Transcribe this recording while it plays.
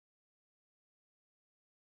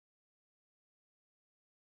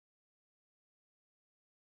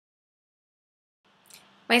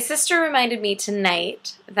My sister reminded me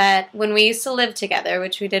tonight that when we used to live together,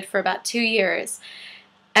 which we did for about 2 years,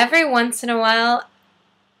 every once in a while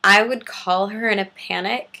I would call her in a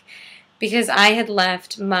panic because I had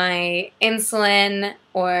left my insulin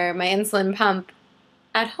or my insulin pump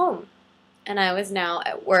at home and I was now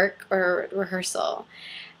at work or rehearsal.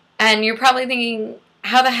 And you're probably thinking,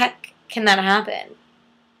 how the heck can that happen?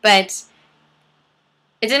 But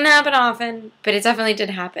it didn't happen often, but it definitely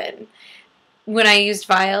did happen. When I used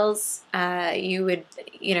vials, you would,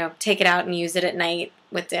 take it out and use it at night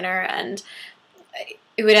with dinner, and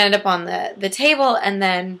it would end up on the table, and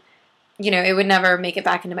then, it would never make it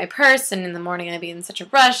back into my purse, and in the morning I'd be in such a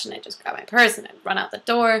rush, and I'd just grab my purse, and I'd run out the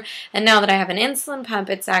door, and now that I have an insulin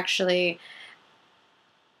pump, it's actually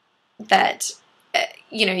that,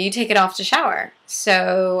 you take it off to shower.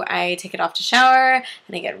 So I take it off to shower,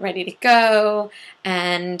 and I get ready to go,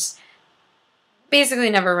 and basically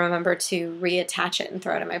never remember to reattach it and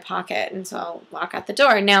throw it in my pocket, and so I'll walk out the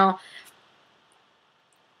door. Now,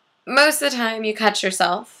 most of the time you catch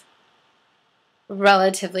yourself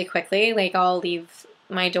relatively quickly. Like, I'll leave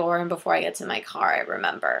my door, and before I get to my car, I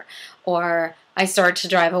remember. Or I start to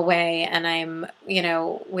drive away, and I'm,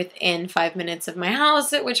 within 5 minutes of my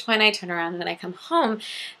house, at which point I turn around and I come home.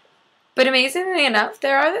 But amazingly enough,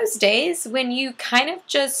 there are those days when you kind of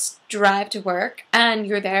just drive to work, and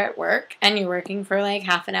you're there at work, and you're working for like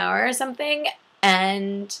half an hour or something,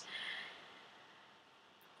 and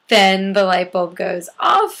then the light bulb goes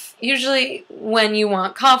off, usually when you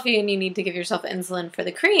want coffee and you need to give yourself insulin for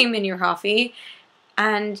the cream in your coffee,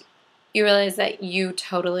 and you realize that you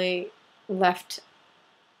totally left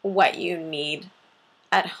what you need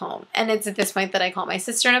at home. And it's at this point that I call my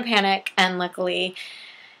sister in a panic, and luckily,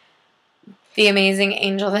 the amazing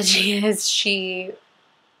angel that she is, she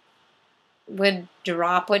would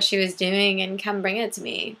drop what she was doing and come bring it to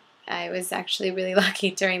me. I was actually really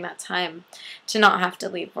lucky during that time to not have to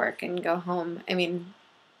leave work and go home. I mean,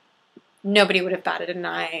 nobody would have batted an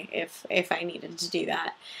eye if I needed to do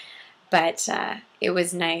that. But it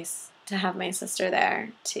was nice to have my sister there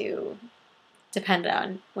to depend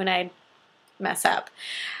on when I'd mess up.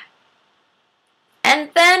 And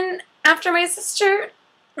then after my sister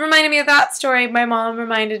reminded me of that story, my mom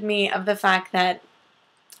reminded me of the fact that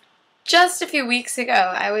just a few weeks ago,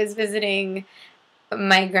 I was visiting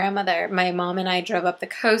my grandmother. My mom and I drove up the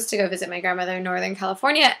coast to go visit my grandmother in Northern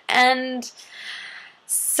California, and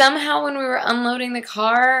somehow when we were unloading the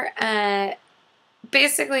car,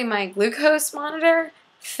 basically my glucose monitor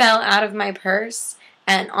fell out of my purse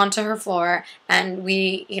and onto her floor, and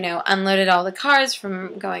we, unloaded all the cars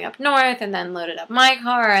from going up north, and then loaded up my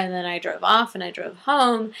car, and then I drove off, and I drove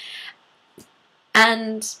home,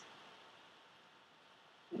 and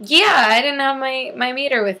yeah, I didn't have my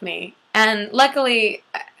meter with me. And luckily,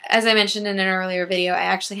 as I mentioned in an earlier video, I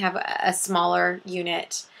actually have a smaller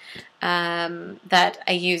unit that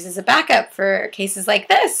I use as a backup for cases like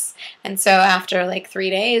this. And so after like 3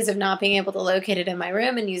 days of not being able to locate it in my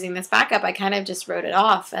room and using this backup, I kind of just wrote it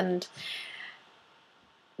off. And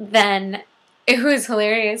then it was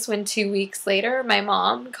hilarious when 2 weeks later, my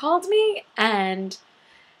mom called me and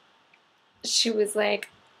she was like,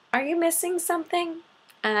 "Are you missing something?"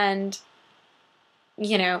 And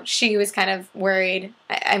she was kind of worried.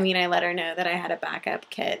 I mean, I let her know that I had a backup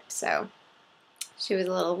kit, so she was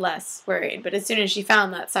a little less worried. But as soon as she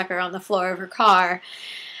found that sucker on the floor of her car,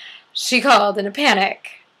 she called in a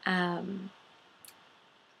panic.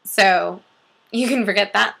 So you can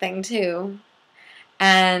forget that thing too.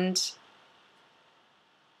 And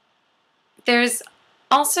there's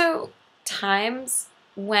also times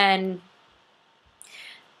when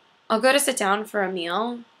I'll go to sit down for a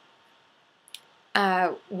meal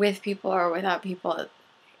with people or without people,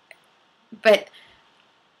 but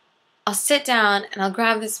I'll sit down and I'll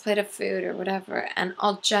grab this plate of food or whatever, and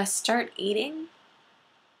I'll just start eating.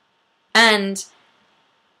 And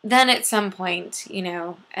then at some point,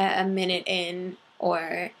 a minute in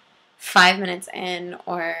or 5 minutes in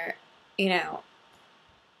or,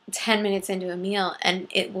 10 minutes into a meal, and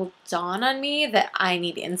it will dawn on me that I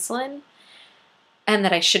need insulin. And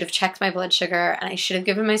that I should have checked my blood sugar, and I should have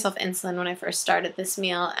given myself insulin when I first started this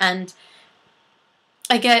meal. And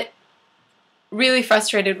I get really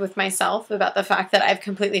frustrated with myself about the fact that I've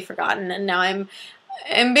completely forgotten, and now I'm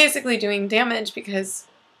basically doing damage because,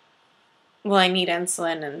 well, I need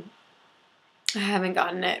insulin and I haven't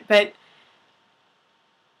gotten it. But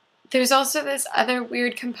there's also this other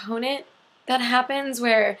weird component that happens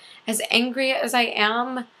where, as angry as I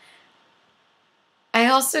am, I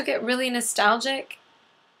also get really nostalgic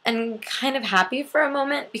and kind of happy for a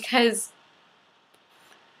moment because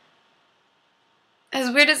as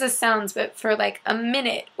weird as this sounds, but for like a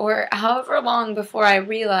minute or however long before I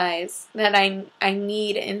realize that I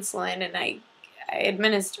need insulin and I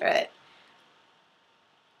administer it,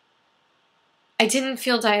 I didn't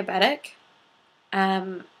feel diabetic.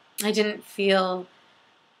 I didn't feel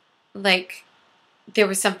like there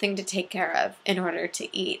was something to take care of in order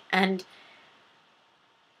to eat. And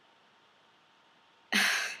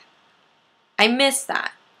I miss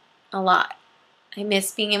that a lot. I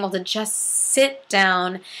miss being able to just sit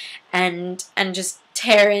down and just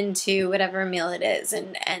tear into whatever meal it is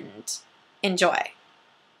and enjoy.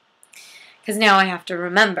 Because now I have to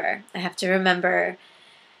remember. I have to remember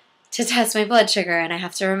to test my blood sugar, and I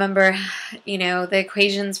have to remember, you know, the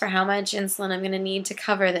equations for how much insulin I'm going to need to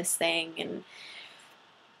cover this thing. And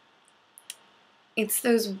it's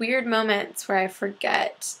those weird moments where I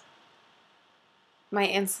forget my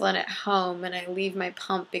insulin at home and I leave my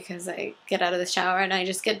pump because I get out of the shower and I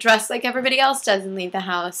just get dressed like everybody else does and leave the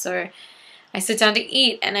house, or I sit down to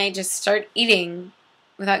eat and I just start eating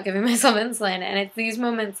without giving myself insulin. And it's these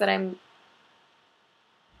moments that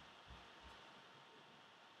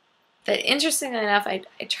interestingly enough, I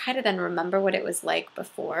try to then remember what it was like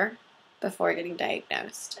before getting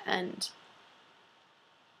diagnosed, and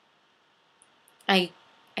I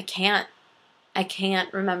can't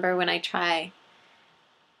remember when I try.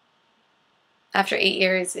 After 8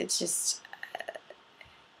 years, it's just,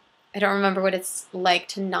 I don't remember what it's like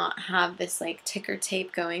to not have this like ticker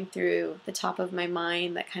tape going through the top of my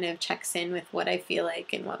mind that kind of checks in with what I feel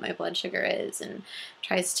like and what my blood sugar is and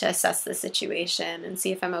tries to assess the situation and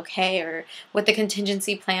see if I'm okay or what the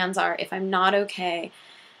contingency plans are if I'm not okay.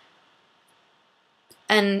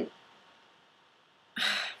 And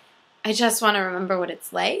I just want to remember what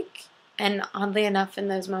it's like. And oddly enough, in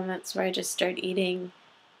those moments where I just start eating,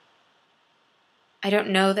 I don't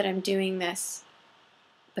know that I'm doing this,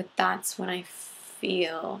 but that's when I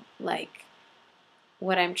feel like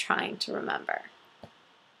what I'm trying to remember.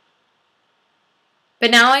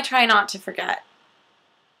 But now I try not to forget.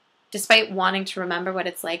 Despite wanting to remember what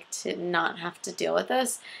it's like to not have to deal with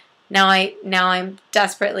this, now I'm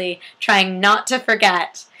desperately trying not to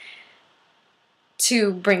forget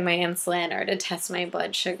to bring my insulin or to test my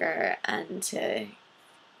blood sugar and to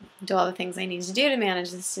do all the things I need to do to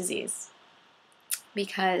manage this disease.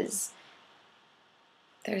 Because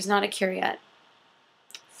there's not a cure yet.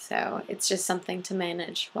 So it's just something to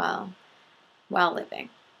manage while living.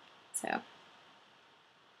 So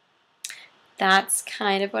that's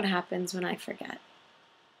kind of what happens when I forget.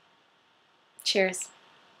 Cheers.